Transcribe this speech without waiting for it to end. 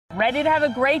Ready to have a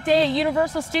great day at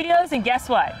Universal Studios? And guess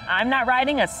what? I'm not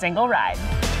riding a single ride.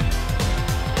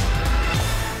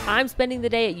 I'm spending the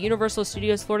day at Universal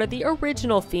Studios Florida, the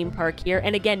original theme park here,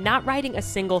 and again, not riding a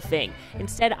single thing.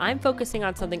 Instead, I'm focusing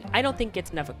on something I don't think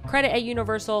gets enough credit at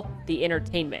Universal, the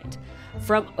entertainment.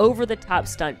 From over-the-top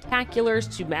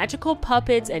stuntaculars to magical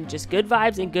puppets and just good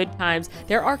vibes and good times,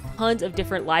 there are tons of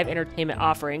different live entertainment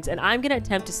offerings, and I'm going to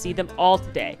attempt to see them all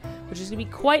today, which is going to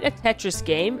be quite a Tetris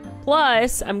game.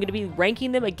 Plus, I'm going to be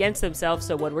ranking them against themselves,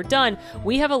 so when we're done,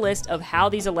 we have a list of how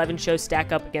these 11 shows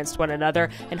stack up against one another,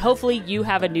 and hopefully you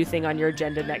have a new thing on your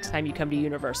agenda next time you come to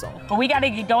Universal. But we got to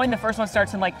get going. The first one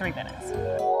starts in like 3 minutes.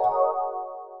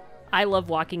 I love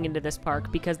walking into this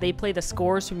park because they play the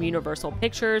scores from Universal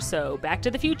Pictures, so Back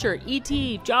to the Future,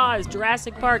 E.T., Jaws,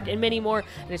 Jurassic Park, and many more,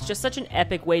 and it's just such an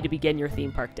epic way to begin your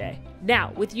theme park day.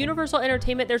 Now, with Universal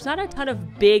Entertainment, there's not a ton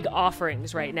of big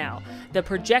offerings right now. The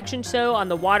projection show on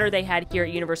the water they had here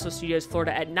at Universal Studios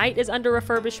Florida at night is under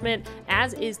refurbishment,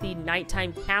 as is the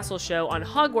nighttime castle show on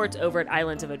Hogwarts over at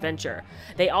Islands of Adventure.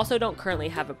 They also don't currently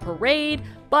have a parade,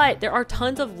 but there are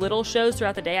tons of little shows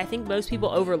throughout the day I think most people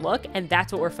overlook, and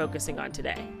that's what we're focusing on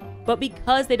today. But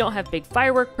because they don't have big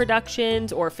firework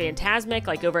productions or Fantasmic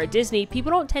like over at Disney,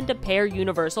 people don't tend to pair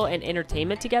Universal and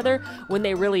entertainment together when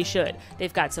they really should.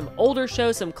 They've got some older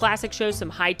shows, some classic shows, some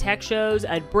high-tech shows,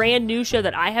 a brand new show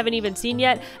that I haven't even seen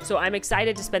yet, so I'm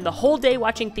excited to spend the whole day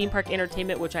watching theme park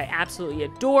entertainment, which I absolutely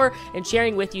adore, and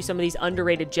sharing with you some of these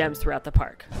underrated gems throughout the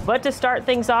park. But to start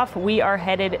things off, we are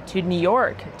headed to New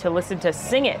York to listen to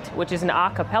Sing It, which is an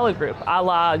a cappella group a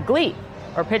la Glee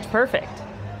or Pitch Perfect.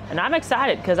 And I'm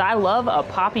excited because I love a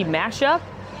poppy mashup.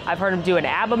 I've heard them do an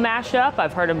ABBA mashup.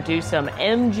 I've heard them do some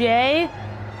MJ.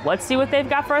 Let's see what they've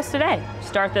got for us today.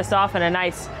 Start this off in a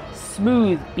nice,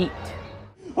 smooth beat.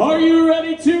 Are you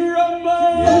ready to rumble?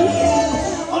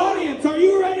 Yeah. Audience, are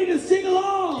you ready to sing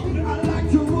along? I like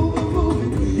to move and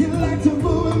move it. You like to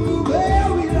move and move it.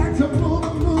 Yeah, we like to move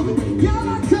and move it. You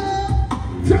like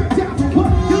to turn down for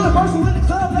what? Universal in the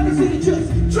club, let me see you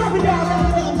just drop it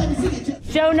down. Let me see you just.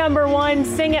 Show number 1,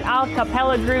 Sing It a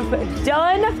cappella group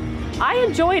done. I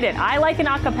enjoyed it. I like an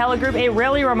a cappella group. It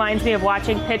really reminds me of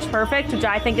watching Pitch Perfect, which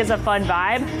I think is a fun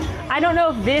vibe. I don't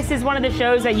know if this is one of the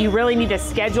shows that you really need to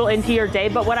schedule into your day,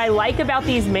 but what I like about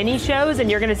these mini shows, and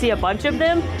you're gonna see a bunch of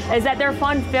them, is that they're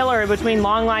fun filler between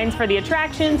long lines for the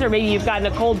attractions, or maybe you've gotten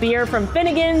a cold beer from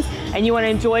Finnegan's and you wanna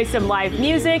enjoy some live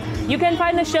music. You can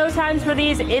find the show times for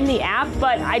these in the app,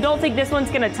 but I don't think this one's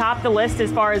gonna top the list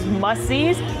as far as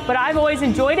must-sees, but I've always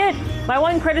enjoyed it. My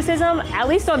one criticism, at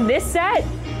least on this set,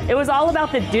 it was all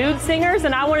about the dude singers,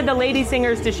 and I wanted the lady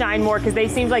singers to shine more because they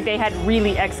seemed like they had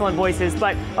really excellent voices.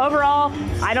 But overall,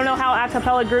 I don't know how a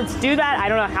cappella groups do that. I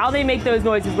don't know how they make those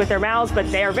noises with their mouths, but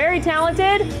they are very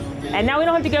talented. And now we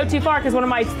don't have to go too far because one of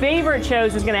my favorite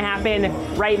shows is going to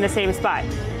happen right in the same spot,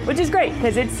 which is great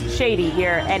because it's shady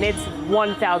here and it's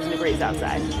 1,000 degrees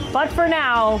outside. But for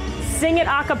now, Sing It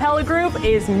a cappella group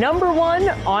is number 1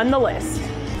 on the list.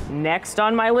 Next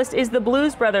on my list is the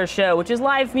Blues Brothers Show, which is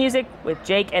live music with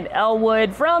Jake and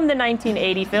Elwood from the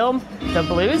 1980 film, The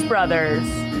Blues Brothers.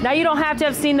 Now, you don't have to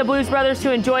have seen the Blues Brothers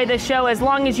to enjoy this show. As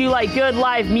long as you like good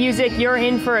live music, you're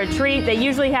in for a treat. They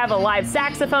usually have a live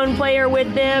saxophone player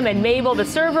with them, and Mabel, the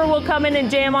server, will come in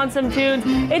and jam on some tunes.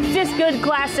 It's just good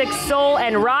classic soul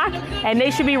and rock, and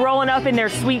they should be rolling up in their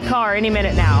sweet car any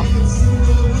minute now.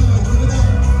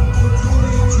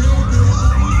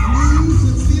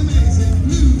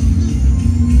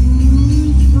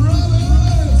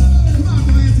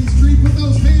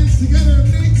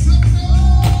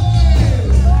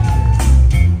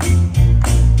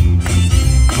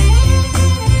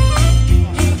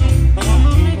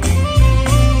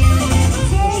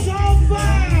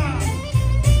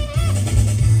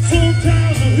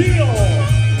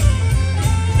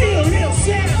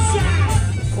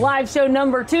 Live show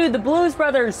number 2, the Blues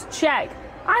Brothers, check.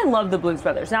 I love the Blues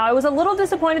Brothers. Now, I was a little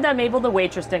disappointed that Mabel the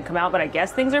waitress didn't come out, but I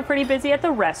guess things are pretty busy at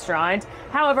the restaurant.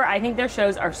 However, I think their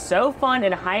shows are so fun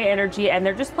and high energy, and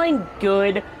they're just playing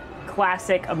good,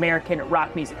 classic American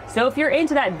rock music. So if you're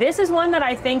into that, this is one that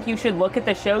I think you should look at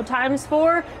the show times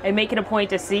for and make it a point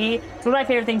to see. It's one of my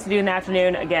favorite things to do in the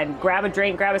afternoon. Again, grab a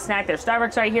drink, grab a snack. There's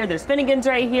Starbucks right here, there's Finnegan's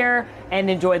right here, and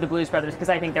enjoy the Blues Brothers because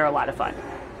I think they're a lot of fun.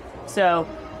 So,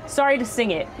 sorry to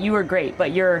Sing It, you were great,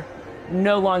 but you're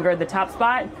no longer at the top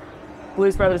spot.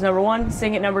 Blues Brothers number 1,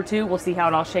 Sing It number 2. We'll see how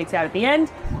it all shakes out at the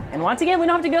end. And once again, we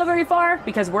don't have to go very far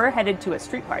because we're headed to a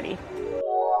street party.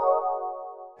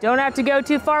 Don't have to go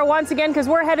too far once again because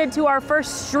we're headed to our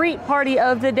first street party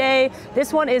of the day.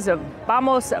 This one is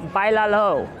Vamos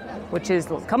Bailalo, which is,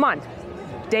 come on,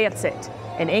 dance it.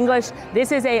 in English.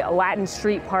 This is a Latin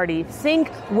street party.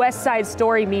 Think West Side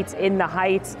Story meets In the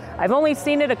Heights. I've only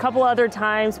seen it a couple other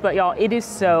times, but y'all, it is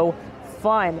so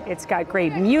fun. It's got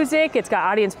great music, it's got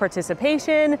audience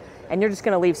participation, and you're just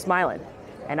gonna leave smiling.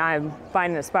 And I'm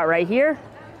finding a spot right here,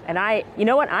 and you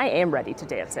know what? I am ready to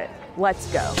dance it.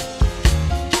 Let's go.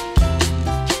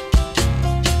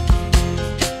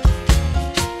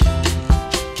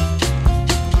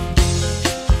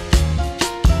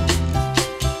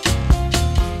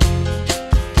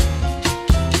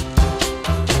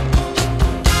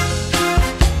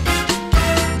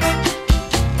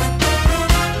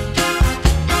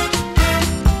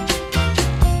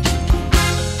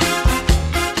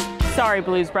 Sorry,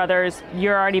 Blues Brothers,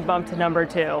 you're already bumped to number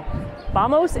 2.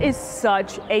 Vamos is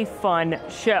such a fun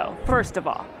show. First of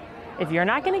all, if you're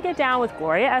not gonna get down with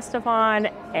Gloria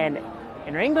Estefan and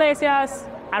Enrique Iglesias,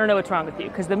 I don't know what's wrong with you,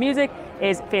 because the music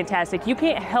is fantastic. You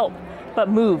can't help but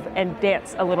move and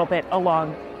dance a little bit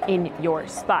along in your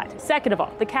spot. Second of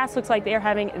all, the cast looks like they are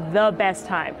having the best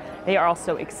time. They are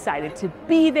also excited to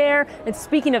be there. And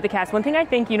speaking of the cast, one thing I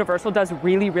think Universal does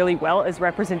really, really well is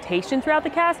representation throughout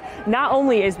the cast. Not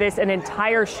only is this an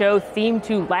entire show themed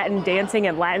to Latin dancing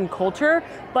and Latin culture,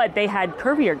 but they had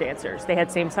curvier dancers. They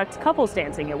had same-sex couples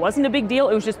dancing. It wasn't a big deal.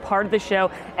 It was just part of the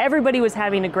show. Everybody was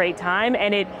having a great time,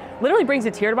 and it literally brings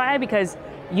a tear to my eye because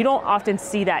you don't often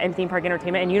see that in theme park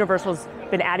entertainment, and Universal's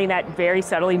been adding that very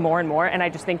subtly more and more, and I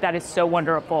just think that is so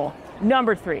wonderful.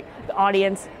 Number 3, the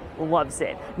audience loves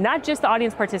it. Not just the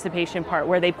audience participation part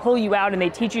where they pull you out and they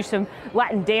teach you some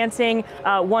Latin dancing.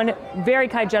 One very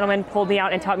kind gentleman pulled me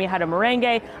out and taught me how to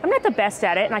merengue. I'm not the best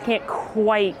at it, and I can't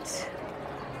quite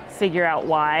figure out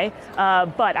why,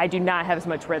 but I do not have as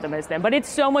much rhythm as them. But it's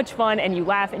so much fun, and you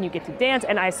laugh and you get to dance,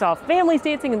 and I saw families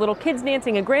dancing and little kids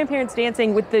dancing and grandparents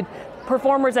dancing with the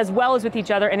performers as well as with each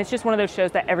other, and it's just one of those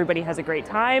shows that everybody has a great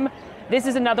time. This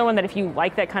is another one that if you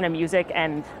like that kind of music,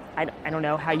 and I don't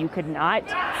know how you could not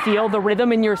feel the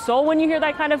rhythm in your soul when you hear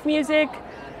that kind of music.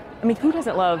 I mean, who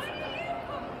doesn't love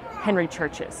Henry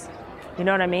Churches? You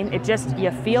know what I mean? It just,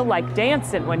 you feel like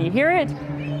dancing when you hear it.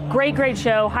 Great, great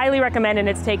show. Highly recommend, and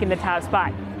it's taken the top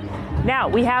spot. Now,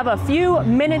 we have a few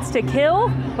minutes to kill,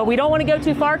 but we don't want to go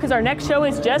too far because our next show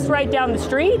is just right down the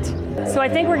street. So I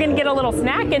think we're going to get a little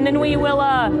snack, and then we will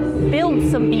build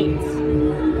some beats.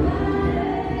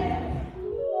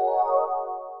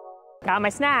 Got my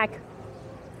snack.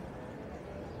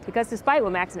 Because despite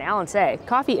what Max and Alan say,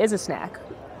 coffee is a snack.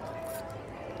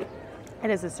 It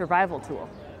is a survival tool.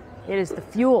 It is the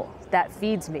fuel that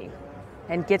feeds me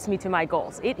and gets me to my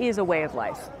goals. It is a way of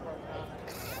life.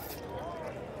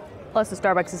 Plus the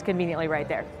Starbucks is conveniently right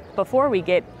there. Before we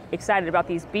get excited about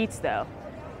these beats though,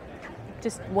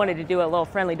 just wanted to do a little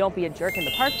friendly don't be a jerk in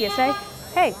the park PSA.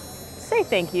 Hey, say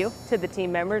thank you to the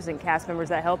team members and cast members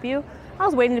that help you. I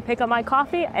was waiting to pick up my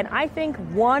coffee, and I think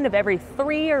 1 of every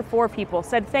 3 or 4 people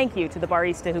said thank you to the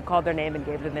barista who called their name and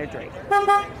gave them their drink.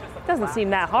 Doesn't seem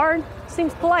that hard.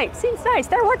 Seems polite. Seems nice.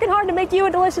 They're working hard to make you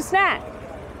a delicious snack.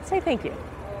 Say thank you.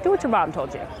 Do what your mom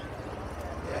told you.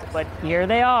 But here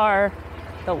they are,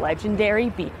 the legendary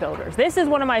Beat Builders. This is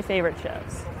one of my favorite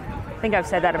shows. I think I've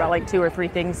said that about like 2 or 3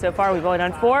 things so far. We've only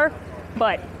done 4,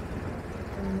 but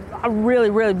I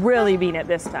really mean it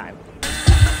this time.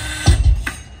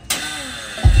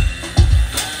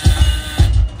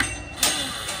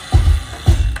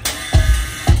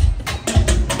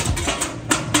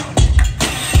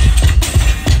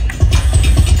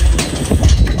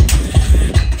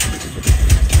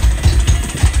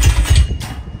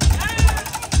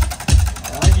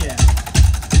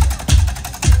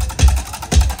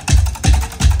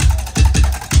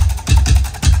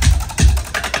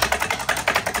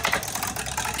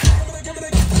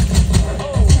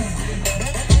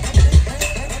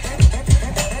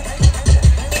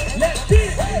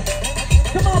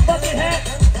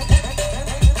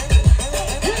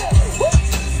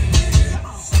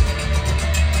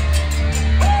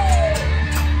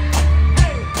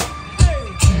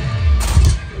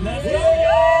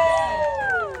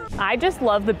 I just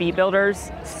love the Beat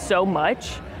Builders so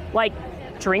much. Like,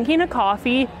 drinking a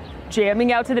coffee,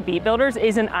 jamming out to the Beat Builders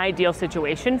is an ideal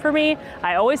situation for me.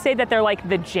 I always say that they're like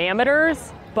the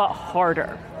Jammeters, but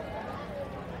harder.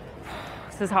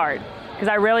 This is hard, because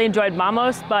I really enjoyed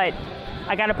Mamos, but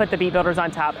I gotta put the Beat Builders on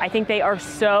top. I think they are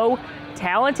so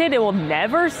talented. It will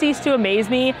never cease to amaze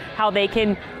me how they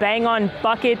can bang on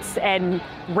buckets and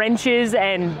wrenches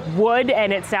and wood,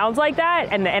 and it sounds like that,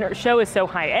 and the show is so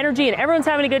high energy and everyone's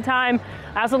having a good time.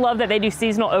 I also love that they do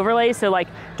seasonal overlays, so like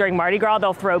during Mardi Gras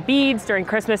they'll throw beads, during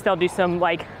Christmas they'll do some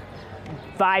like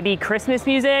vibey Christmas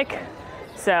music.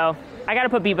 So I gotta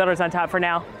put Beat Builders on top for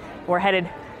now. We're headed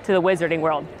to the Wizarding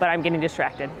World, but I'm getting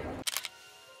distracted.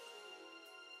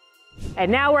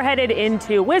 And now we're headed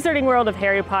into Wizarding World of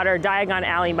Harry Potter, Diagon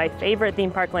Alley, my favorite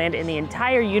theme park land in the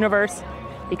entire universe,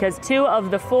 because 2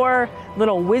 of the 4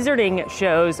 little wizarding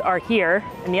shows are here,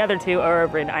 and the other 2 are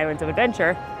over in Islands of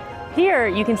Adventure. Here,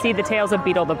 you can see the Tales of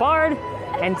Beetle the Bard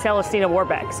and Celestina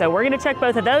Warbeck. So we're gonna check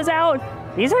both of those out.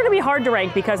 These are gonna be hard to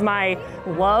rank because my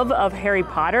love of Harry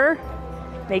Potter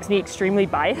makes me extremely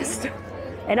biased.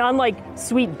 And unlike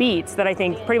Sweet Beats that I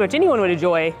think pretty much anyone would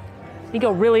enjoy, I think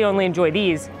you'll really only enjoy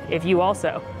these if you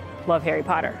also love Harry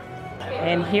Potter.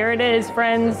 And here it is,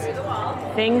 friends.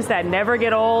 Things that never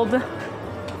get old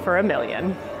for a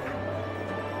million.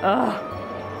 Ugh,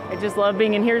 I just love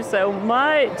being in here so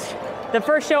much. The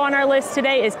first show on our list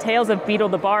today is Tales of Beetle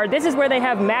the Bard. This is where they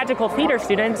have magical theater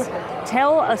students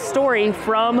tell a story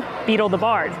from Beetle the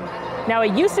Bard. Now,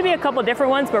 it used to be a couple different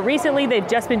ones, but recently they've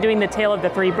just been doing the Tale of the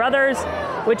Three Brothers,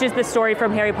 which is the story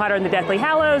from Harry Potter and the Deathly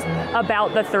Hallows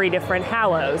about the 3 different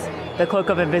Hallows: the Cloak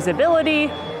of Invisibility,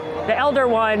 the Elder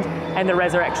Wand, and the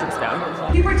Resurrection Stone.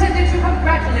 He pretended to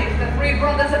congratulate the 3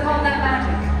 brothers upon their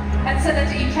magic, and said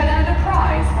that each had earned a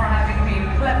prize for having been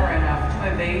clever enough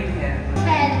to evade him.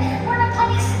 Then, when a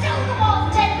puppy stole them all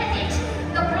dead with it,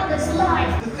 the brothers lied.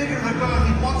 The figure of the girl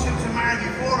he wants him to marry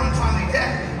before untimely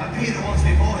death appeared once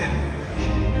before him.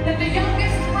 Then the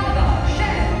youngest brother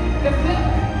shared the cloak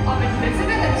of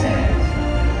invisibility.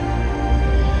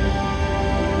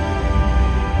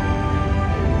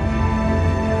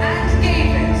 And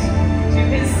gave it to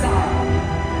his son.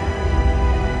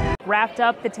 Wrapped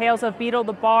up the Tales of Beetle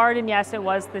the Bard, and yes, it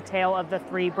was the Tale of the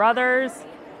Three Brothers.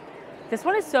 This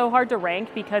one is so hard to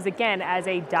rank because, again, as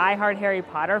a diehard Harry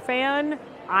Potter fan,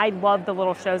 I love the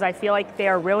little shows. I feel like they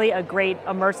are really a great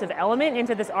immersive element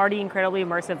into this already incredibly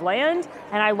immersive land,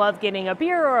 and I love getting a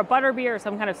beer or a butterbeer or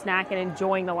some kind of snack and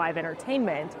enjoying the live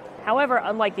entertainment. However,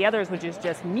 unlike the others, which is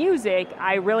just music,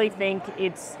 I really think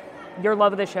it's your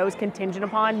love of the show is contingent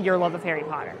upon your love of Harry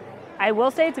Potter. I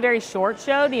will say it's a very short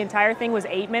show. The entire thing was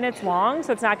 8 minutes long,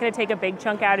 so it's not going to take a big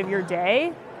chunk out of your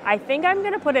day. I think I'm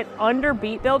going to put it under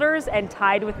Beat Builders and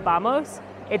tied with Vamos.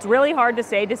 It's really hard to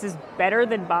say this is better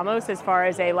than Vamos as far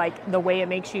as the way it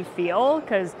makes you feel,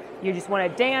 because you just want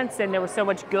to dance, and there was so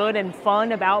much good and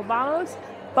fun about Vamos.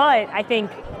 But I think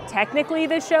technically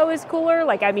this show is cooler.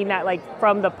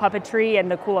 From the puppetry and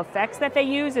the cool effects that they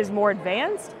use is more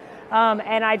advanced.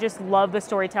 And I just love the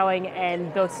storytelling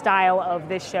and the style of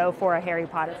this show for a Harry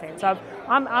Potter fan. So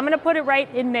I'm going to put it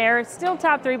right in there. It's still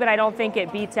top 3, but I don't think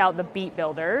it beats out the Beat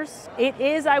Builders. It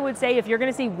is, I would say, if you're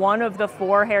going to see one of the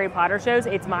 4 Harry Potter shows,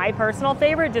 it's my personal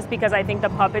favorite just because I think the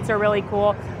puppets are really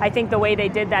cool. I think the way they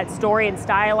did that story and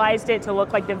stylized it to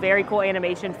look like the very cool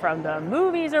animation from the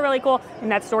movies are really cool.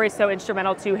 And that story is so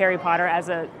instrumental to Harry Potter as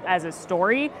a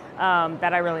story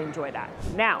that I really enjoy that.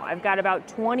 Now, I've got about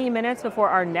 20 minutes before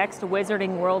our next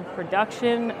Wizarding World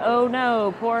production. Oh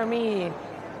no, poor me.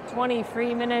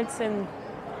 23 minutes in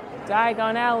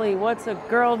Diagon Alley. What's a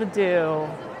girl to do?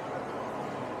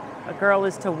 A girl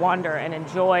is to wander and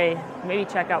enjoy, maybe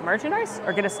check out merchandise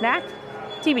or get a snack.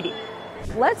 TBD.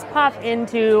 Let's pop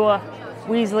into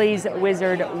Weasley's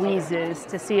Wizard Wheezes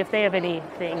to see if they have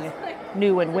anything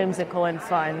new and whimsical and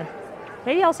fun.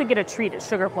 Maybe also get a treat at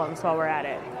Sugar Plums while we're at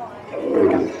it.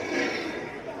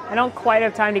 I don't quite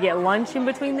have time to get lunch in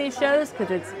between these shows because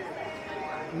it's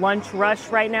lunch rush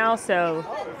right now, so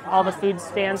all the food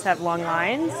stands have long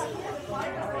lines.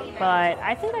 But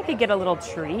I think I could get a little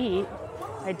treat.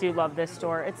 I do love this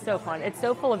store. It's so fun. It's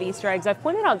so full of Easter eggs. I've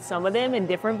pointed out some of them in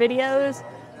different videos,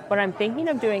 but I'm thinking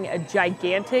of doing a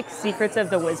gigantic Secrets of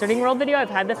the Wizarding World video. I've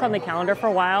had this on the calendar for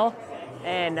a while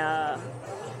and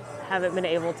haven't been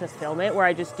able to film it, where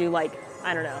I just do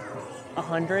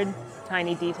 100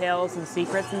 tiny details and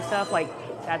secrets and stuff.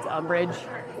 That's Umbridge,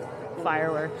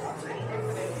 fireworks.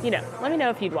 Let me know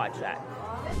if you'd watch that.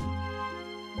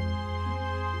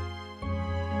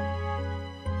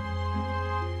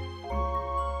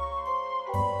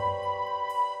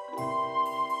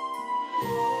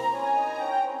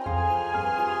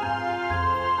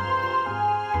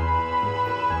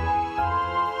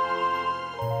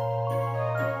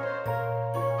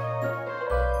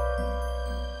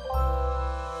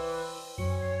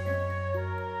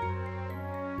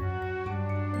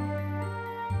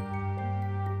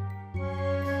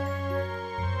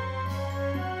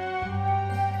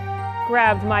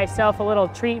 Grabbed myself a little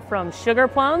treat from Sugar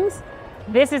Plums.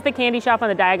 This is the candy shop on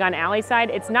the Diagon Alley side.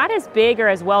 It's not as big or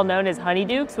as well known as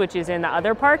Honeyduke's, which is in the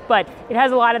other park, but it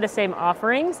has a lot of the same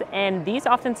offerings, and these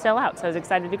often sell out, so I was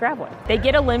excited to grab one. They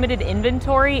get a limited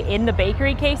inventory in the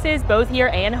bakery cases, both here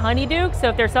and Honeyduke, so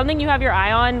if there's something you have your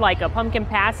eye on, like a pumpkin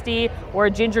pasty or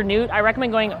a ginger newt, I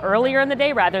recommend going earlier in the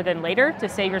day rather than later to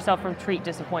save yourself from treat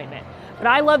disappointment. But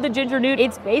I love the ginger newt.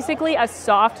 It's basically a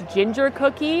soft ginger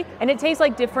cookie, and it tastes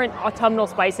like different autumnal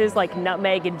spices like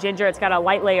nutmeg and ginger. It's got a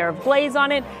light layer of glaze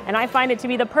on it, and I find it to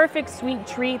be the perfect sweet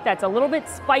treat that's a little bit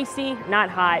spicy, not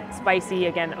hot, spicy,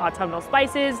 again, autumnal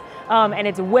spices, and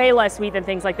it's way less sweet than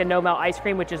things like the no-melt ice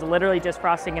cream, which is literally just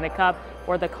frosting in a cup,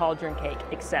 or the cauldron cake,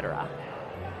 etc.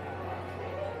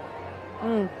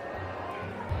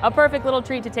 A perfect little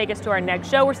treat to take us to our next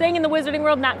show. We're staying in the Wizarding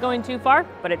World, not going too far,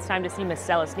 but it's time to see Miss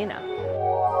Celestina.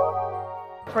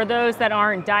 For those that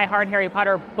aren't die-hard Harry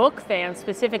Potter book fans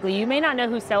specifically, you may not know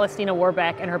who Celestina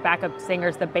Warbeck and her backup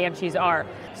singers, the Banshees, are.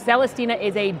 Celestina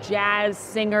is a jazz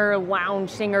singer, lounge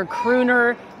singer,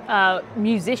 crooner,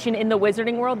 musician in the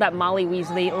Wizarding World that Molly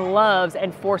Weasley loves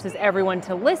and forces everyone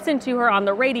to listen to her on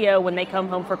the radio when they come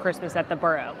home for Christmas at the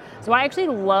Burrow. So I actually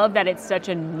love that it's such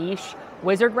a niche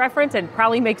wizard reference and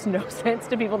probably makes no sense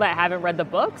to people that haven't read the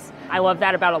books. I love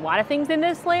that about a lot of things in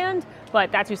this land,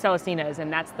 but that's who Celestina is,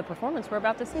 and that's the performance we're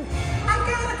about to see. I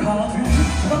got a cauldron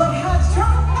full of hot,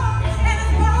 strong pop, and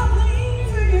it's bubbling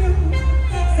for you.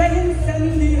 Saying,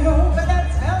 send me home, but that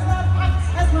smells not hot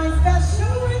as my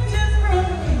special witch's brew.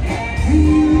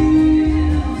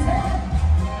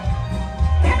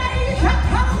 Can I hear you clap,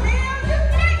 clap, me out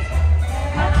tonight?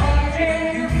 A cauldron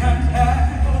you can't have,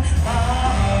 my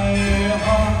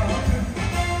heart.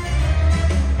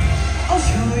 I'll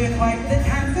show you quite the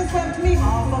time that swept me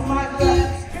off of my feet.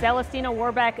 Celestina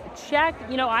Warbeck, check.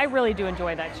 You know, I really do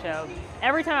enjoy that show.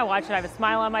 Every time I watch it, I have a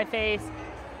smile on my face.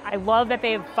 I love that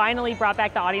they've finally brought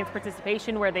back the audience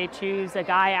participation where they choose a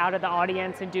guy out of the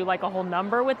audience and do like a whole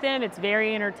number with them. It's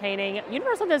very entertaining.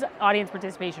 Universal does audience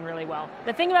participation really well.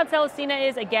 The thing about Celestina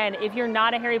is, again, if you're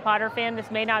not a Harry Potter fan,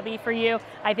 this may not be for you.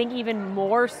 I think even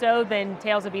more so than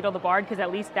Tales of Beedle the Bard, because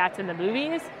at least that's in the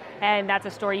movies, and that's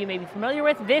a story you may be familiar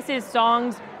with. This is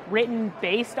songs written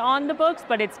based on the books,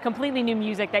 but it's completely new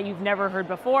music that you've never heard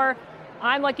before.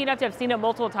 I'm lucky enough to have seen it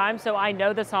multiple times, so I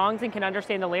know the songs and can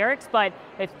understand the lyrics, but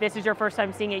if this is your first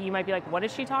time seeing it, you might be like, what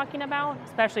is she talking about?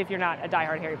 Especially if you're not a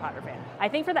diehard Harry Potter fan. I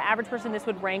think for the average person, this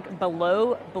would rank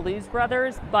below Blues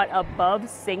Brothers, but above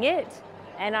Sing It.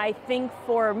 And I think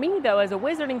for me, though, as a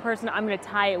Wizarding person, I'm going to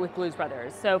tie it with Blues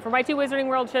Brothers. So for my two Wizarding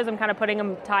World shows, I'm kind of putting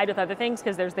them tied with other things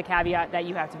because there's the caveat that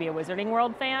you have to be a Wizarding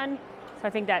World fan. So I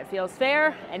think that feels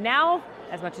fair. And now,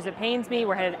 as much as it pains me,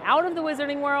 we're headed out of the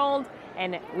Wizarding World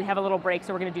and we have a little break,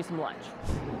 so we're gonna do some lunch.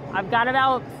 I've got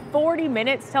about 40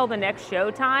 minutes till the next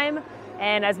show time.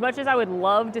 And as much as I would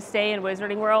love to stay in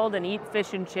Wizarding World and eat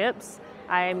fish and chips,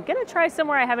 I'm gonna try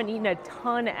somewhere I haven't eaten a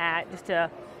ton at just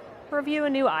to review a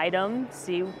new item,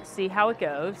 see how it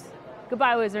goes.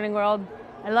 Goodbye, Wizarding World.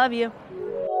 I love you.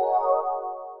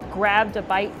 Grabbed a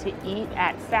bite to eat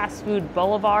at Fast Food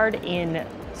Boulevard in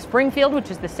Springfield,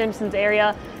 which is the Simpsons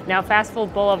area. Now, Fast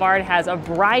Food Boulevard has a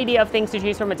variety of things to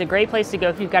choose from. It's a great place to go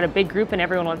if you've got a big group and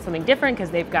everyone wants something different, because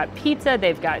they've got pizza,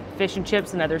 they've got fish and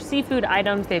chips and other seafood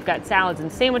items, they've got salads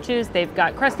and sandwiches, they've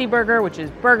got Krusty Burger, which is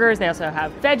burgers. They also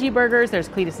have veggie burgers. There's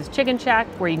Cletus's Chicken Shack,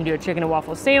 where you can do a chicken and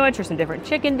waffle sandwich or some different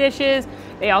chicken dishes.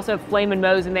 They also have Flame and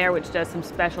Moe's in there, which does some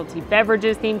specialty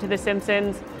beverages themed to the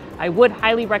Simpsons. I would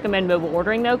highly recommend mobile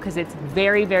ordering though, because it's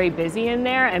very, very busy in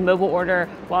there, and mobile order,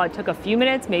 while it took a few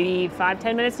minutes, maybe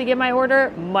 5-10 minutes to get my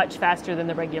order, much faster than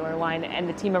the regular line, and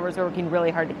the team members are working really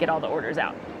hard to get all the orders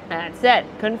out. That said,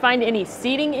 couldn't find any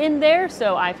seating in there,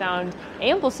 so I found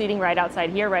ample seating right outside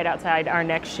here, right outside our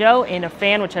next show, in a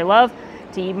fan, which I love,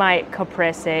 to eat my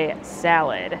caprese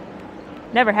salad.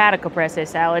 Never had a caprese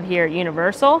salad here at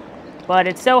Universal, but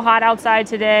it's so hot outside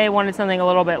today, wanted something a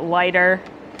little bit lighter.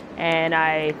 And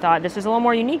I thought this was a little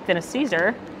more unique than a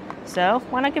Caesar, so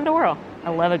why not give it a whirl? I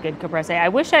love a good caprese. I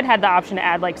wish I'd had the option to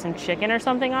add like some chicken or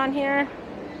something on here,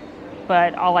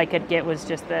 but all I could get was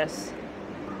just this.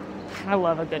 I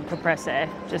love a good caprese.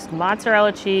 Just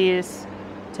mozzarella cheese,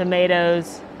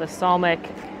 tomatoes, balsamic,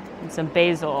 and some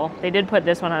basil. They did put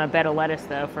this one on a bed of lettuce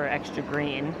though for extra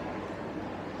green.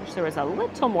 Wish there was a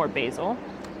little more basil.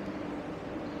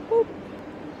 Boop.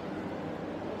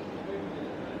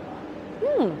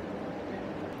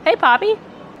 Hey, Poppy.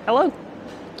 Hello,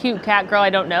 cute cat girl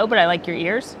I don't know, but I like your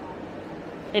ears.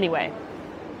 Anyway,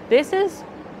 this is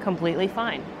completely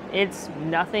fine. It's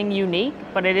nothing unique,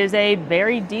 but it is a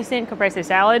very decent caprese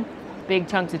salad. Big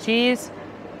chunks of cheese.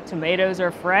 Tomatoes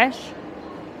are fresh.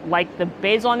 Like the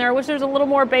basil on there. I wish there was a little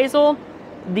more basil,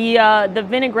 The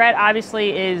vinaigrette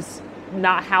obviously is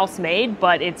not house made,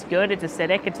 but it's good. It's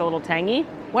acidic. It's a little tangy.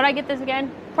 Would I get this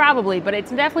again? Probably, but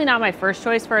it's definitely not my first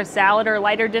choice for a salad or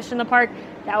lighter dish in the park.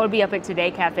 That would be up at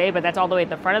Today Cafe, but that's all the way at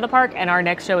the front of the park. And our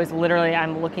next show is literally,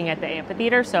 I'm looking at the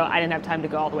amphitheater, so I didn't have time to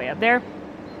go all the way up there.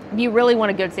 If you really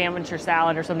want a good sandwich or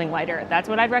salad or something lighter, that's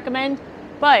what I'd recommend.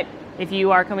 But if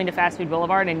you are coming to Fast Food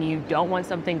Boulevard and you don't want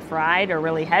something fried or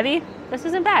really heavy, this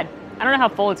isn't bad. I don't know how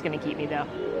full it's gonna keep me though.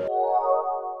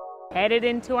 Headed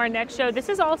into our next show. This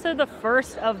is also the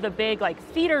first of the big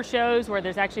theater shows where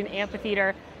there's actually an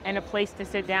amphitheater and a place to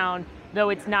sit down, though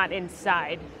it's not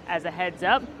inside, as a heads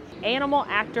up. Animal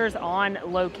Actors on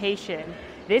Location.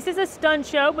 This is a stunt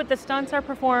show, but the stunts are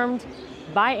performed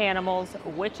by animals,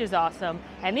 which is awesome.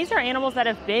 And these are animals that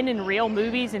have been in real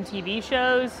movies and TV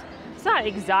shows. It's not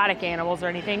exotic animals or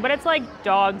anything, but it's like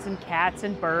dogs and cats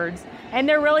and birds. And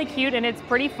they're really cute and it's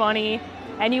pretty funny.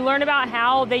 And you learn about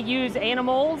how they use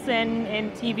animals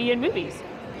in TV and movies.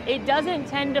 It doesn't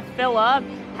tend to fill up.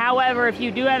 However, if you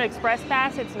do have Express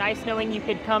Pass, it's nice knowing you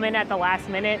could come in at the last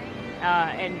minute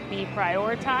and be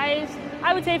prioritized.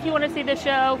 I would say if you want to see the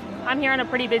show, I'm here on a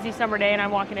pretty busy summer day and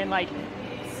I'm walking in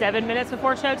 7 minutes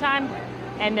before showtime,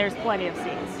 and there's plenty of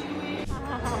seats.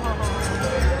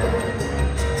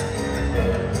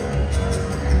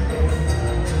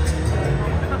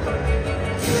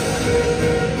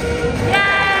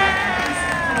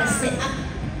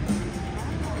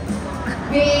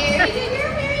 Very good,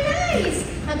 girl, very nice.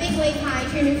 A big wave high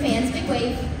to your new fans, big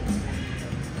wave.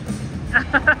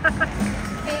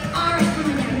 Okay, all right,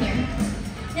 come on down here.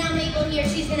 Now Mabel here,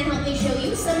 she's gonna help me show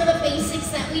you some of the basics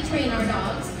that we train our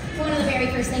dogs. One of the very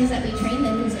first things that we train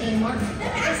them is a mark. The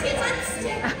basket's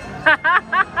unstick.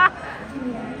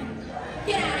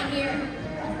 Get out of here.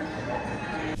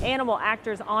 Animal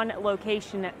Actors on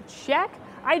Location, check.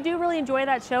 I do really enjoy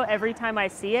that show every time I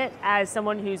see it. As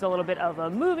someone who's a little bit of a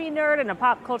movie nerd and a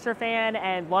pop culture fan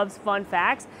and loves fun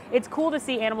facts, it's cool to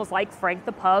see animals like Frank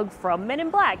the Pug from Men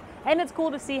in Black. And it's cool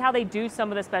to see how they do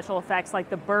some of the special effects like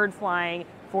the bird flying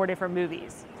for different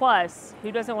movies. Plus,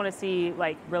 who doesn't want to see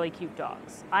really cute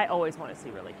dogs? I always want to see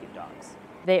really cute dogs.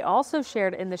 They also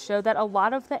shared in the show that a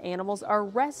lot of the animals are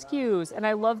rescues, and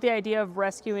I love the idea of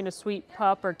rescuing a sweet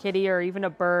pup or kitty or even a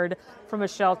bird from a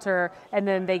shelter, and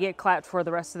then they get clapped for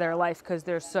the rest of their life because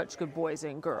they're such good boys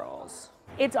and girls.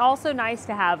 It's also nice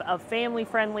to have a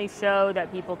family-friendly show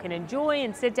that people can enjoy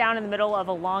and sit down in the middle of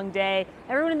a long day.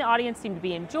 Everyone in the audience seemed to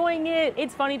be enjoying it.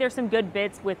 It's funny, there's some good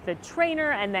bits with the trainer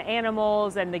and the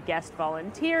animals and the guest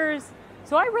volunteers,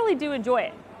 so I really do enjoy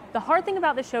it. The hard thing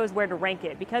about this show is where to rank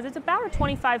it, because it's about a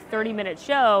 25-30 minute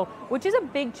show, which is a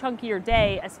big chunk of your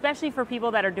day, especially for people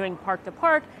that are doing park to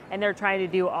park and they're trying to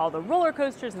do all the roller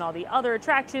coasters and all the other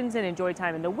attractions and enjoy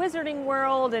time in the Wizarding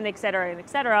World and et cetera, et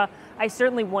cetera. I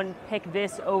certainly wouldn't pick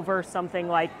this over something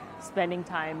like spending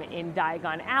time in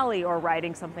Diagon Alley or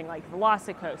riding something like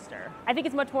Velocicoaster. I think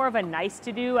it's much more of a nice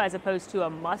to do as opposed to a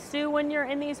must do when you're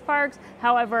in these parks.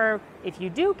 However, if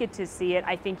you do get to see it,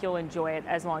 I think you'll enjoy it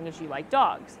as long as you like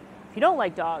dogs. If you don't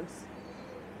like dogs,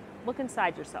 look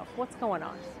inside yourself. What's going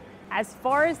on? As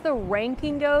far as the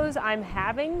ranking goes, I'm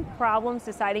having problems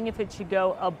deciding if it should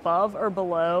go above or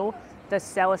below the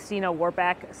Celestina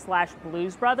Wartback /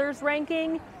 Blues Brothers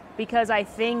ranking, because I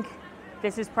think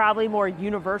this is probably more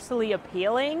universally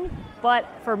appealing. But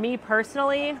for me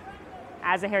personally,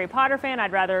 as a Harry Potter fan,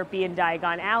 I'd rather be in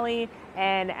Diagon Alley.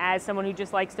 And as someone who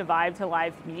just likes to vibe to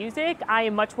live music, I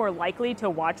am much more likely to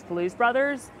watch Blues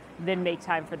Brothers than make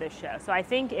time for this show. So I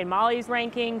think in Molly's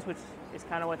rankings, which is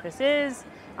kind of what this is,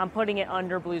 I'm putting it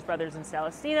under Blues Brothers and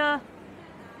Celestina.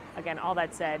 Again, all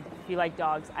that said, if you like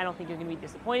dogs, I don't think you're gonna be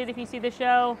disappointed if you see the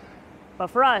show. But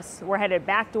for us, we're headed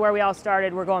back to where we all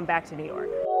started. We're going back to New York.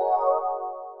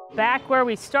 Back where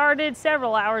we started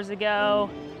several hours ago,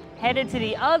 headed to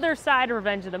the other side of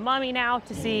Revenge of the Mummy now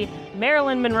to see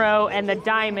Marilyn Monroe and the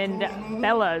Diamond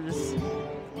Bellas.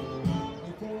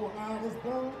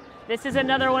 This is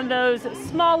another one of those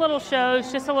small little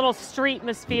shows, just a little street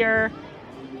atmosphere.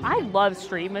 I love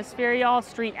street atmosphere, y'all,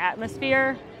 street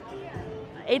atmosphere.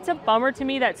 It's a bummer to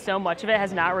me that so much of it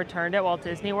has not returned at Walt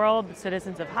Disney World. The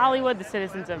citizens of Hollywood, the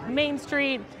citizens of Main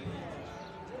Street.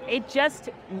 It just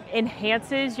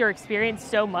enhances your experience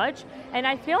so much. And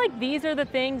I feel like these are the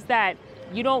things that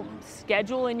you don't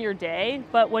schedule in your day,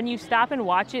 but when you stop and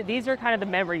watch it, these are kind of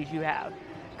the memories you have.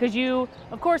 Because you,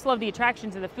 of course, love the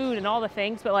attractions and the food and all the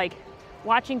things, but like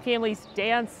watching families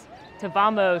dance to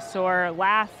Vamos or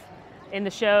laugh in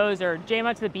the shows or jam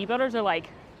out to the Bee Builders are like,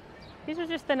 these are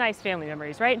just the nice family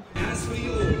memories, right? As for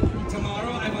you,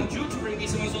 tomorrow I want you to bring me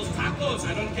some of those tacos.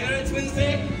 I don't care, it's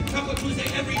Wednesday, Taco Tuesday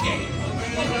every day.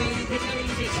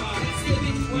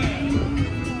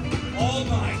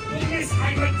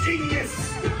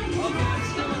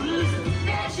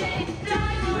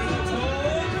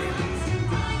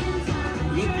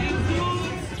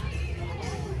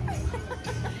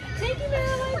 Thank you,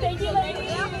 Marilyn. Thank you,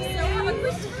 ladies.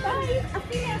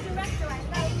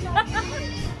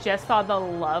 Just saw the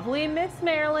lovely Miss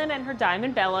Marilyn and her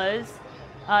Diamond Bellas.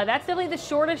 That's definitely the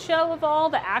shortest show of all.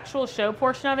 The actual show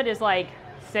portion of it is like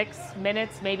 6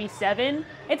 minutes, maybe 7.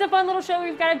 It's a fun little show.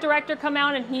 We've got a director come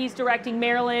out and he's directing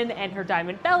Marilyn and her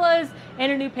Diamond Bellas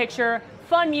and a new picture.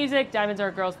 Fun music, Diamonds Are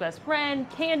a Girl's Best Friend,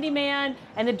 Candyman,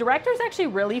 and the director's actually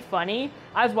really funny.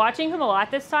 I was watching him a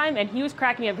lot this time and he was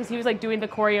cracking me up because he was like doing the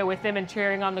choreo with them and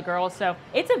cheering on the girls. So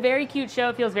it's a very cute show.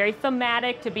 It feels very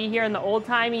thematic to be here in the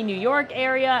old-timey New York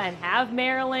area and have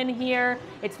Marilyn here.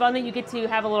 It's fun that you get to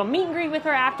have a little meet and greet with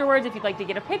her afterwards if you'd like to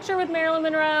get a picture with Marilyn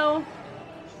Monroe.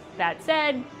 That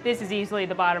said, this is easily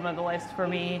the bottom of the list for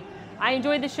me. I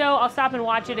enjoyed the show. I'll stop and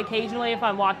watch it occasionally if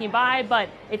I'm walking by, but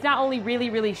it's not only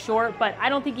really, really short, but I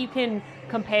don't think you can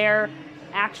compare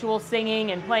actual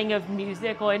singing and playing of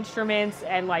musical instruments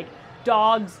and like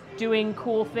dogs doing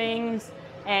cool things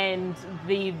and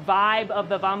the vibe of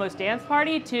the Vamos dance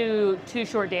party to 2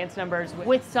 short dance numbers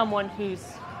with someone who's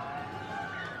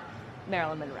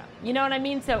Marilyn Monroe. You know what I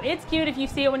mean? So it's cute if you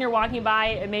see it when you're walking by.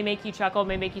 It may make you chuckle,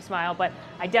 may make you smile, but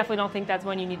I definitely don't think that's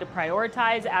one you need to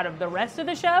prioritize out of the rest of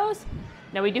the shows.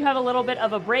 Now we do have a little bit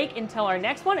of a break until our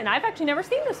next one, and I've actually never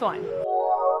seen this one.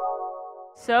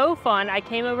 So fun. I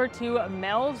came over to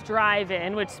Mel's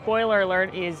Drive-In, which, spoiler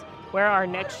alert, is where our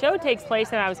next show takes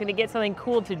place, and I was gonna get something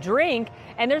cool to drink,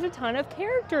 and there's a ton of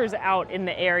characters out in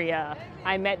the area.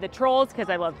 I met the trolls because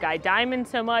I love Guy Diamond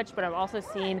so much, but I've also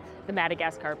seen the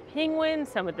Madagascar penguins,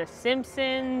 some of the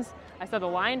Simpsons. I saw the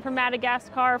lion from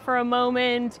Madagascar for a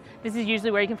moment. This is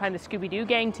usually where you can find the Scooby-Doo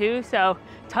gang too, so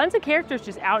tons of characters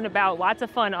just out and about, lots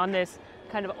of fun on this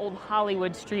kind of old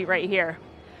Hollywood street right here.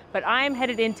 But I'm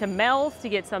headed into Mel's to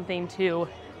get something to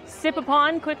sip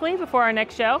upon quickly before our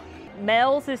next show.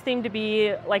 Mel's is themed to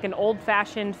be like an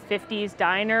old-fashioned 50s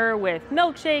diner with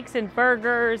milkshakes and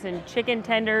burgers and chicken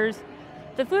tenders.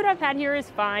 The food I've had here is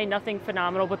fine, nothing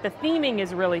phenomenal, but the theming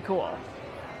is really cool.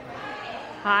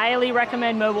 Highly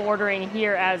recommend mobile ordering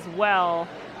here as well.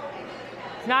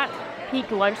 It's not peak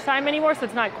lunchtime anymore, so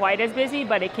it's not quite as busy,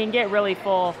 but it can get really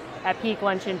full at peak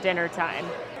lunch and dinner time.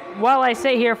 While I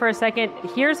sit here for a second,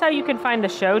 here's how you can find the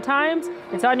show times.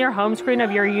 It's on your home screen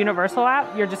of your Universal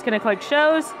app. You're just gonna click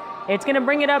shows. It's gonna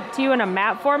bring it up to you in a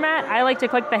map format. I like to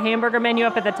click the hamburger menu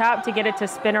up at the top to get it to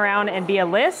spin around and be a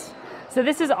list. So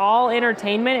this is all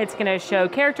entertainment. It's gonna show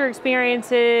character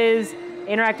experiences,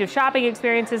 interactive shopping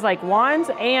experiences like wands,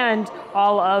 and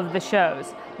all of the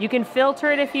shows. You can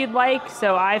filter it if you'd like.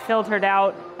 So I filtered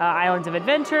out Islands of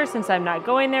Adventure since I'm not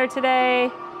going there today.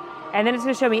 And then it's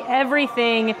gonna show me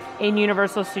everything in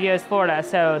Universal Studios Florida.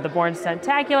 So the Born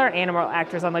Stuntacular, animal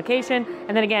actors on location,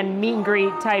 and then again, meet and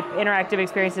greet type interactive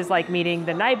experiences like meeting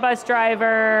the night bus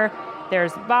driver,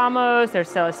 there's Vamos, there's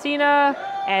Celestina.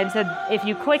 And so if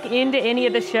you click into any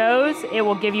of the shows, it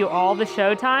will give you all the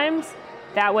show times.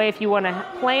 That way, if you wanna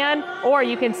plan, or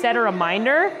you can set a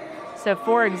reminder. So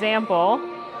for example,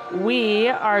 we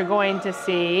are going to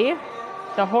see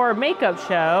the horror makeup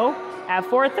show at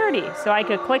 4:30. So I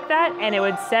could click that and it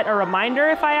would set a reminder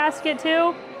if I ask it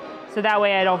to, so that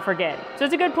way I don't forget. So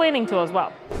it's a good planning tool as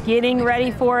well. Getting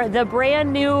ready for the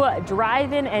brand new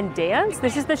Drive-In and Dance.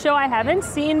 This is the show I haven't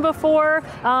seen before,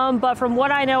 but from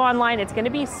what I know online, it's gonna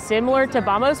be similar to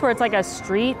Vamos, where it's like a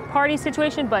street party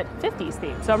situation, but 50s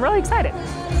themed. So I'm really excited.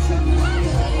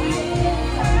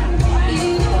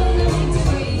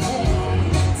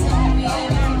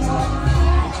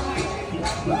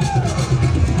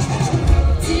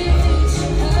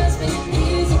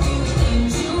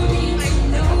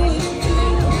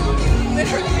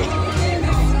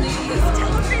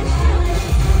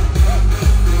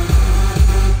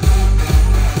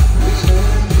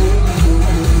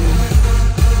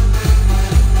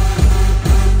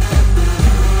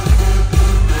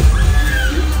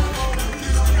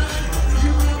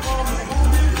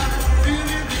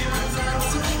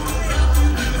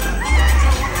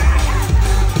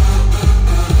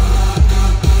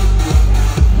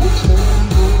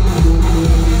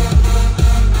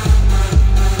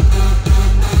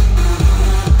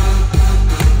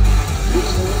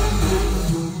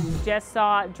 Just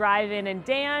saw Drive-In and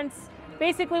Dance.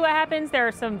 Basically what happens, there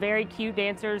are some very cute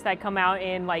dancers that come out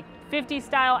in like 50s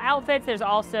style outfits. There's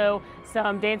also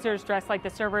some dancers dressed like the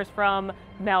servers from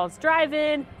Mel's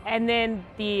Drive-In. And then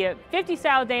the 50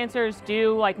 style dancers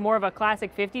do like more of a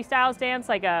classic 50 styles dance,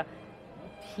 like a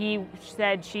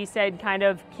she said kind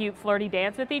of cute flirty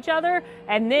dance with each other,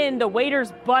 and then the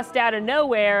waiters bust out of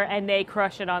nowhere and they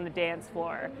crush it on the dance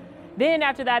floor. Then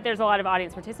after that, there's a lot of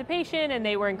audience participation, and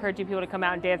they were encouraging people to come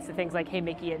out and dance to things like Hey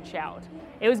Mickey and Shout.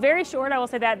 It was very short. I will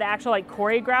say that the actual like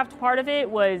choreographed part of it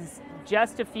was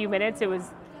just a few minutes. It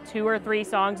was 2 or 3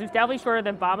 songs. It was definitely shorter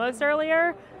than Vamos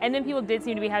earlier. And then people did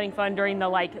seem to be having fun during the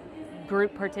like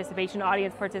group participation,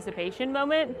 audience participation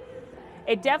moment.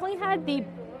 It definitely had the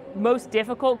most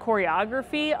difficult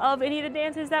choreography of any of the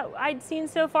dances that I'd seen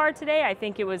so far today. I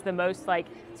think it was the most like,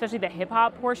 especially the hip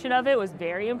hop portion of it was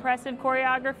very impressive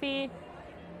choreography.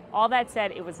 All that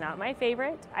said, it was not my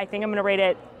favorite. I think I'm gonna rate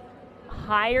it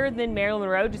higher than Marilyn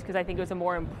Monroe just because I think it was a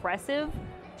more impressive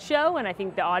show, and I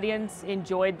think the audience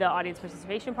enjoyed the audience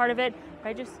participation part of it.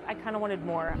 But I kind of wanted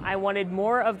more. I wanted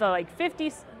more of the like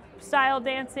 50s style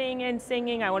dancing and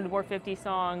singing. I wanted more 50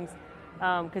 songs.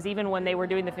 Because even when they were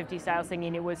doing the 50s style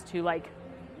singing, it was to like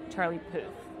Charlie Puth.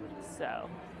 So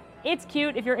it's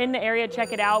cute. If you're in the area,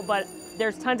 check it out. But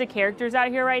there's tons of characters out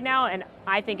here right now, and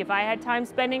I think if I had time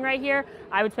spending right here,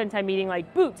 I would spend time meeting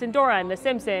like Boots and Dora and The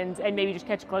Simpsons, and maybe just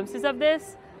catch glimpses of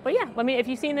this. But yeah, if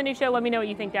you've seen the new show, let me know what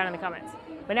you think down in the comments.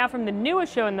 But now from the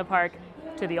newest show in the park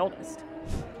to the oldest.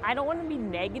 I don't want to be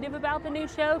negative about the new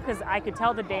show because I could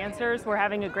tell the dancers were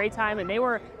having a great time and they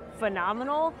were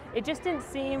phenomenal. It just didn't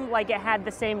seem like it had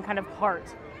the same kind of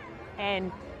heart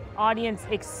and audience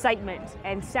excitement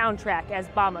and soundtrack as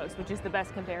Vamos, which is the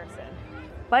best comparison.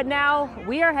 But now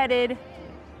we are headed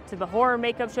to the horror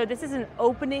makeup show. This is an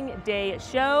opening day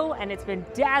show, and it's been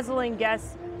dazzling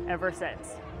guests ever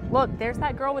since. Look, there's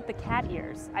that girl with the cat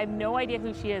ears. I have no idea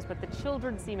who she is, but the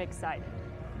children seem excited.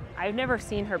 I've never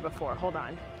seen her before. Hold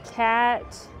on.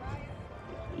 Cat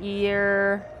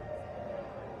ear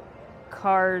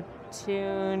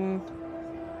cartoon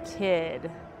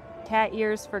kid. Cat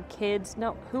ears for kids.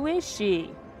 No, who is she?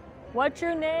 What's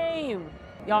your name?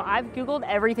 Y'all, I've Googled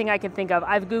everything I can think of.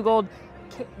 I've Googled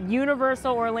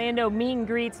Universal Orlando meet and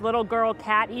greets little girl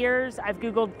cat ears. I've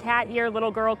Googled cat ear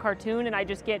little girl cartoon, and I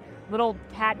just get little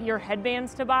cat ear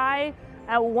headbands to buy.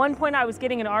 At one point I was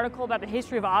getting an article about the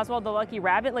history of Oswald the Lucky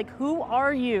Rabbit. Like, who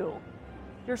are you?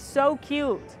 You're so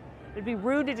cute. It'd be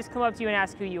rude to just come up to you and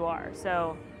ask who you are.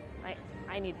 So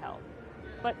I need help.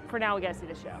 But for now, we gotta see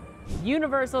the show.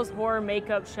 Universal's horror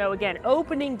makeup show. Again,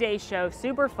 opening day show,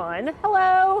 super fun.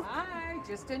 Hello. Hi,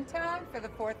 just in time for the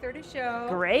 4:30 show.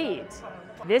 Great.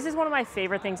 This is one of my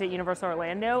favorite things at Universal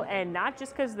Orlando, and not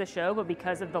just because of the show, but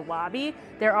because of the lobby.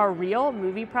 There are real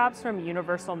movie props from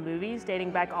Universal movies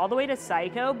dating back all the way to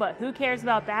Psycho, but who cares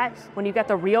about that when you've got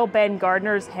the real Ben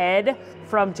Gardner's head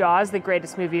from Jaws, the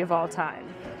greatest movie of all time.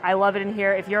 I love it in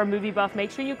here. If you're a movie buff, make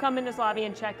sure you come in this lobby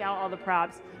and check out all the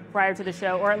props prior to the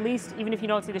show, or at least even if you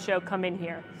don't see the show, come in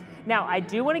here. Now, I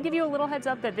do want to give you a little heads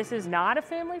up that this is not a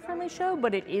family-friendly show,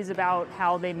 but it is about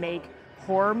how they make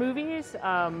horror movies,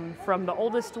 from the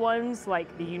oldest ones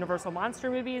like the Universal Monster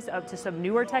movies up to some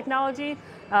newer technology,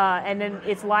 and then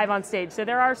it's live on stage. So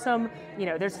there are some,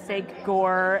 there's fake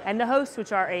gore, and the hosts,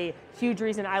 which are a huge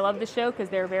reason I love the show because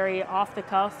they're very off the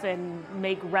cuff and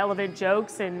make relevant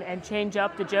jokes and change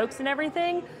up the jokes and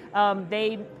everything.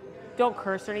 They don't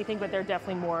curse or anything, but they're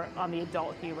definitely more on the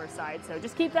adult humor side. So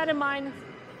just keep that in mind.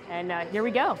 And here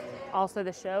we go. Also,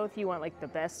 the show, if you want like the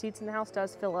best seats in the house,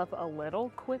 does fill up a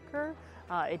little quicker.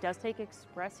 It does take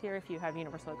Express here if you have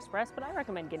Universal Express, but I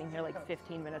recommend getting here like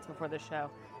 15 minutes before the show,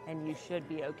 and you should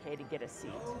be okay to get a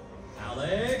seat.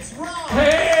 Alex Ross!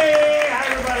 Hey, hi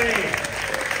everybody!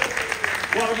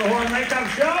 Welcome to the Horror Makeup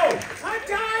Show! I'm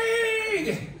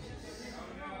dying!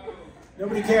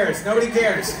 Nobody cares, nobody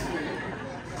cares.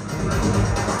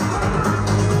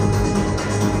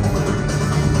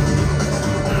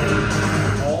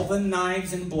 All the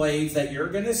knives and blades that you're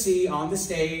gonna see on the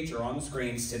stage or on the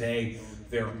screens today,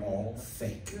 they're all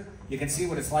fake. You can see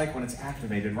what it's like when it's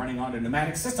activated running on a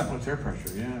pneumatic system. Oh, it's air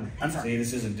pressure, yeah. I'm sorry,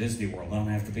 this isn't Disney World. I don't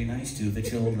have to be nice to the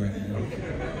children.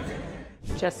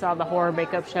 Just saw the horror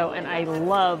makeup show, and I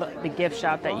love the gift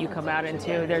shop that you come out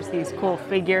into. There's these cool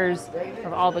figures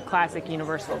of all the classic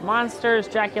Universal monsters: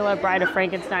 Dracula, Bride of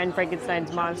Frankenstein,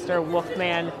 Frankenstein's monster,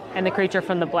 Wolfman, and the creature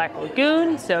from the Black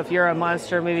Lagoon. So if you're a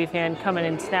monster movie fan, come in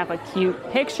and snap a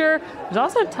cute picture. There's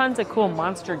also tons of cool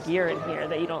monster gear in here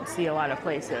that you don't see a lot of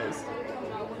places.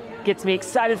 Gets me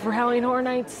excited for Halloween Horror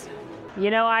Nights.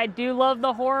 I do love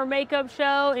the horror makeup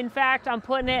show. In fact, I'm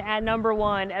putting it at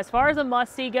 #1. As far as a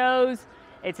must-see goes,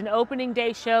 It's an opening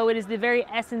day show. It is the very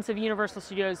essence of Universal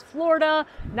Studios Florida,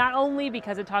 not only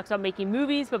because it talks about making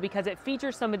movies, but because it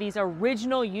features some of these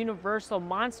original Universal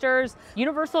monsters.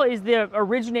 Universal is the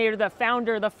originator, the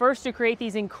founder, the first to create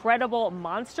these incredible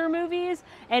monster movies.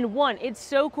 And one, it's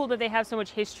so cool that they have so much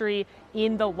history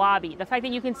in the lobby. The fact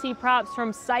that you can see props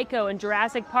from Psycho and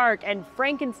Jurassic Park and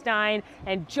Frankenstein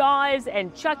and Jaws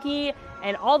and Chucky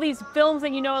and all these films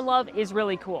that you know and love is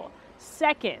really cool.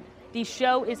 Second, the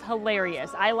show is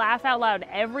hilarious. I laugh out loud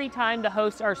every time. The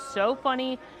hosts are so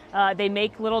funny. They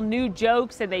make little new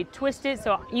jokes and they twist it.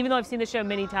 So even though I've seen the show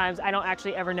many times, I don't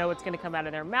actually ever know what's going to come out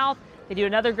of their mouth. They do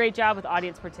another great job with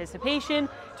audience participation.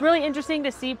 It's really interesting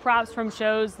to see props from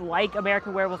shows like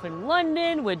American Werewolf in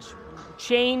London, which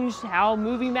changed how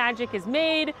movie magic is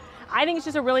made. I think it's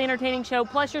just a really entertaining show.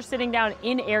 Plus you're sitting down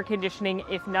in air conditioning,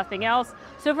 if nothing else.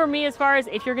 So for me, as far as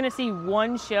if you're gonna see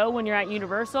one show when you're at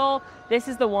Universal, this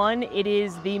is the one. It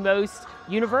is the most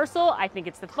Universal. I think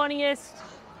it's the funniest.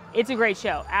 It's a great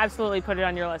show. Absolutely put it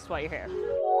on your list while you're here.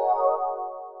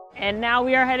 And now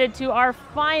we are headed to our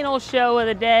final show of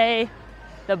the day,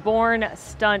 the Bourne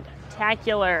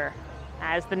Stunt-tacular.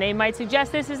 As the name might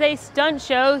suggest, this is a stunt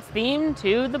show themed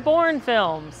to the Bourne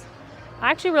films. I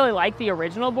actually really like the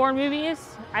original Bourne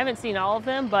movies. I haven't seen all of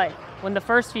them, but when the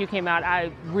first few came out,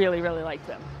 I really, really liked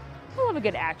them. I love a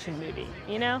good action movie,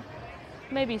 you know?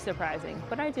 Maybe surprising,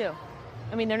 but I do.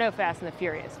 I mean, they're no Fast and the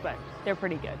Furious, but they're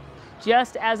pretty good.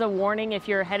 Just as a warning, if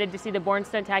you're headed to see the Bourne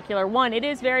Stunt-tacular, one, it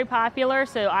is very popular,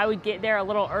 so I would get there a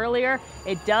little earlier.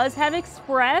 It does have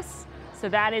Express, so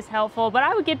that is helpful, but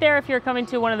I would get there if you're coming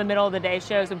to one of the middle of the day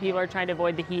shows when people are trying to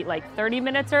avoid the heat like 30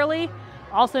 minutes early.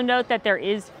 Also note that there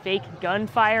is fake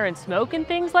gunfire and smoke and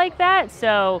things like that,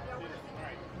 so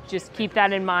just keep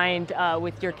that in mind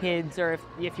with your kids or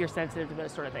if you're sensitive to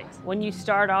those sort of things. When you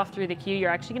start off through the queue, you're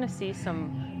actually gonna see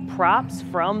some props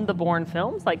from the Bourne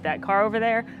films, like that car over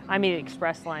there. I mean,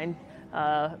 Express line,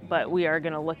 but we are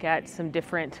gonna look at some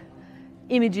different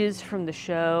images from the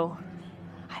show.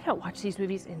 I haven't watched these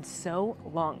movies in so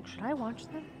long. Should I watch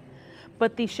them?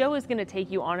 But the show is gonna take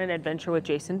you on an adventure with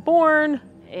Jason Bourne,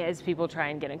 as people try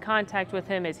and get in contact with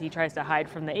him, as he tries to hide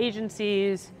from the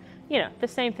agencies. You know, the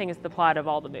same thing as the plot of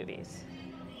all the movies.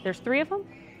 There's 3 of them?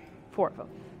 4 of them.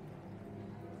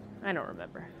 I don't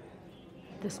remember.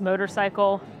 This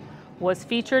motorcycle was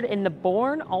featured in the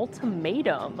Bourne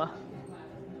Ultimatum.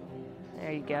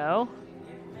 There you go.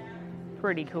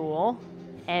 Pretty cool.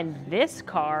 And this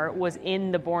car was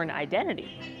in the Bourne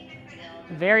Identity.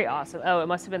 Very awesome. Oh, it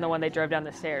must have been the one they drove down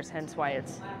the stairs, hence why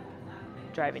it's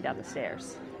driving down the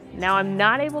stairs. Now, I'm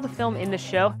not able to film in the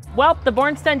show. Well, the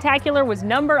Bourne Stunt-tacular was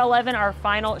number 11, our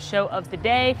final show of the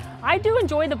day. I do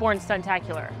enjoy the Bourne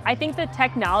Stunt-tacular. I think the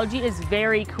technology is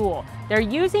very cool. They're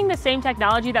using the same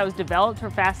technology that was developed for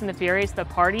Fast and the Furious, the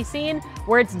party scene,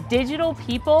 where it's digital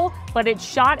people, but it's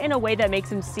shot in a way that makes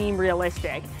them seem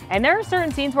realistic. And there are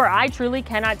certain scenes where I truly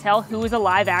cannot tell who is a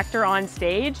live actor on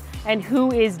stage and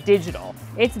who is digital.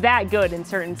 It's that good in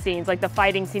certain scenes, like the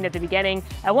fighting scene at the beginning.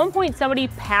 At one point, somebody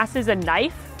passes a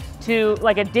knife to,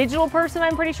 like a digital person,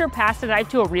 I'm pretty sure, passed a knife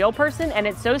to a real person, and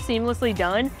it's so seamlessly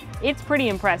done, it's pretty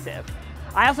impressive.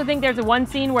 I also think there's one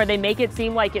scene where they make it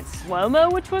seem like it's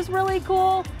slow-mo, which was really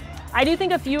cool. I do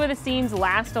think a few of the scenes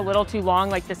last a little too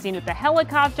long, like the scene with the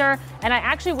helicopter, and I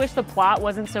actually wish the plot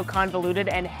wasn't so convoluted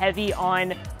and heavy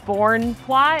on Bourne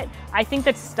plot. I think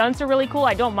that stunts are really cool.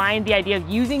 I don't mind the idea of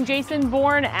using Jason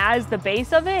Bourne as the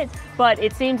base of it, but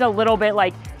it seems a little bit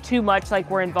like too much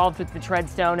like we're involved with the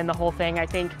Treadstone and the whole thing. I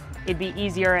think it'd be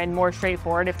easier and more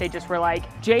straightforward if they just were like,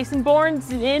 Jason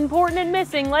Bourne's important and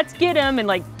missing, let's get him, and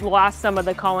like lost some of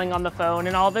the calling on the phone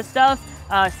and all this stuff,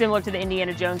 similar to the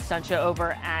Indiana Jones stunt show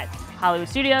over at Hollywood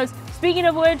Studios. Speaking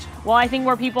of which, while I think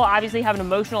more people obviously have an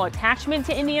emotional attachment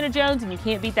to Indiana Jones and you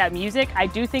can't beat that music, I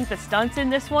do think the stunts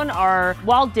in this one are,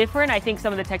 while different, I think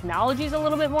some of the technology is a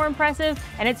little bit more impressive,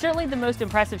 and it's certainly the most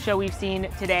impressive show we've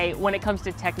seen today when it comes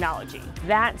to technology.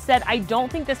 That said, I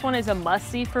don't think this one is a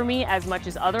must-see for me as much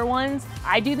as other ones.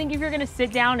 I do think if you're gonna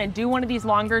sit down and do one of these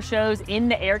longer shows in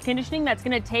the air conditioning, that's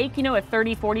gonna take, you know, a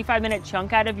 30, 45-minute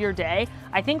chunk out of your day.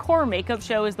 I think Horror Makeup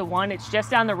Show is the one. It's just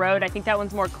down the road. I think that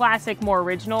one's more classic, more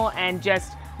original, and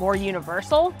just more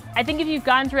universal. I think if you've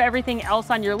gone through everything else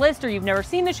on your list, or you've never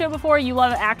seen the show before, you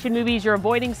love action movies, you're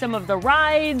avoiding some of the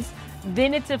rides,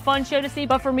 then it's a fun show to see.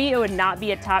 But for me, it would not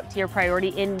be a top tier priority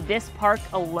in this park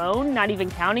alone, not even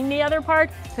counting the other park,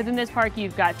 because in this park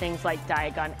you've got things like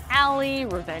Diagon Alley,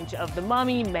 Revenge of the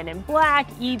Mummy, Men in Black,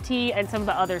 E.T., and some of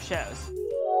the other shows.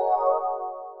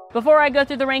 Before I go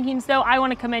through the rankings though, I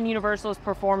want to commend Universal's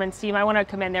performance team. I want to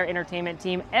commend their entertainment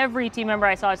team. Every team member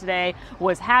I saw today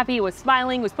was happy, was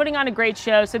smiling, was putting on a great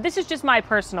show. So this is just my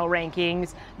personal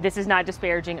rankings. This is not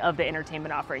disparaging of the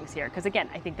entertainment offerings here, because again,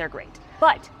 I think they're great.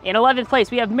 But in 11th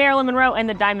place, we have Marilyn Monroe and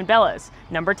the Diamond Bellas.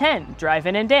 Number 10,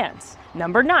 Drive-In and Dance.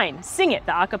 Number 9, Sing It,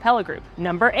 the a cappella group.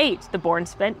 Number 8, The Born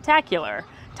Spectacular.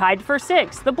 Tied for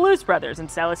 6, the Blues Brothers and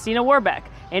Celestina Warbeck.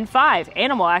 And 5,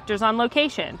 Animal Actors on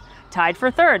Location. Tied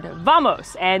for 3rd,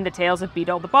 Vamos and the Tales of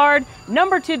Beetle the Bard.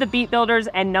 Number 2, the Beat Builders,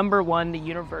 and number 1, the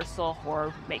Universal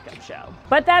Horror Makeup Show.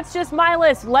 But that's just my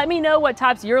list. Let me know what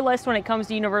tops your list when it comes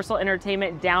to Universal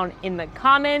Entertainment down in the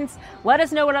comments. Let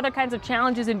us know what other kinds of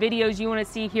challenges and videos you want to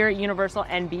see here at Universal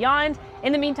and beyond.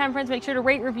 In the meantime, friends, make sure to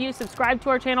rate, review, subscribe to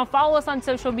our channel, follow us on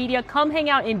social media, come hang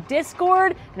out in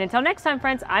Discord. And until next time,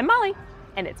 friends, I'm Molly,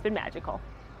 and it's been magical.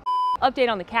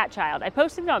 Update on the cat child. I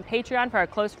posted it on Patreon for our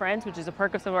close friends, which is a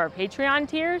perk of some of our Patreon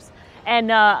tiers,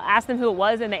 and asked them who it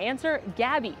was, and the answer,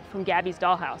 Gabby from Gabby's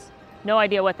Dollhouse. No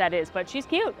idea what that is, but she's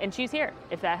cute and she's here,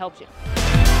 if that helps you.